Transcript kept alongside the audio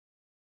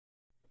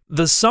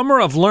The Summer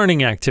of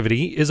Learning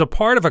activity is a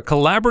part of a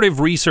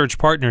collaborative research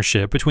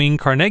partnership between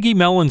Carnegie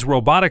Mellon's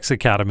Robotics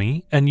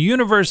Academy and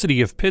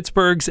University of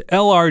Pittsburgh's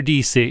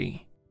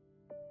LRDC.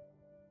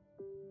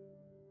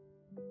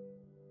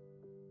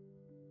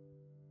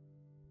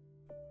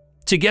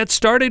 To get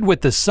started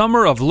with the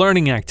Summer of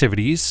Learning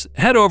activities,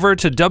 head over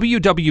to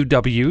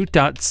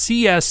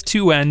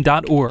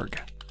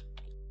www.cs2n.org.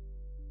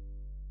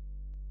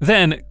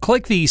 Then,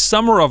 click the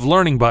Summer of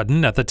Learning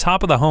button at the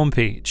top of the home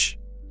page.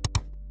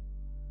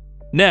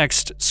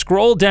 Next,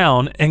 scroll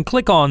down and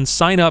click on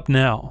Sign Up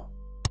Now.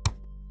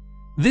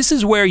 This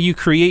is where you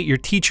create your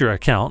teacher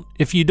account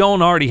if you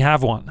don't already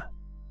have one.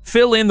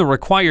 Fill in the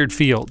required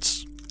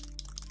fields.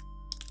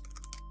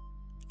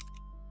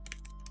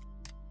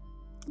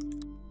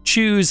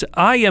 Choose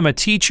I am a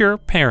teacher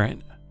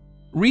parent.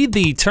 Read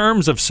the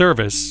Terms of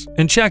Service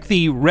and check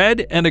the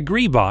Read and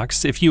Agree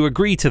box if you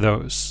agree to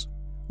those.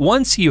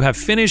 Once you have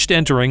finished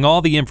entering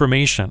all the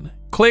information,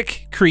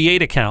 click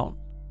Create Account.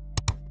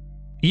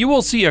 You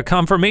will see a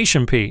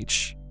confirmation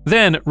page,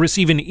 then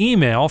receive an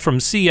email from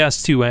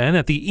CS2N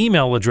at the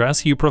email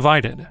address you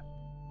provided.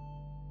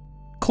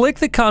 Click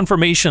the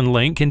confirmation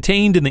link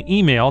contained in the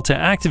email to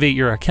activate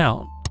your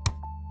account.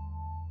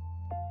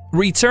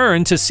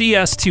 Return to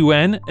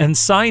CS2N and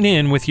sign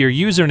in with your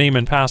username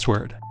and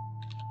password.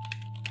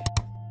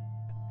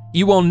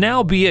 You will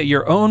now be at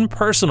your own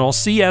personal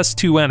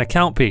CS2N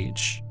account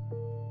page.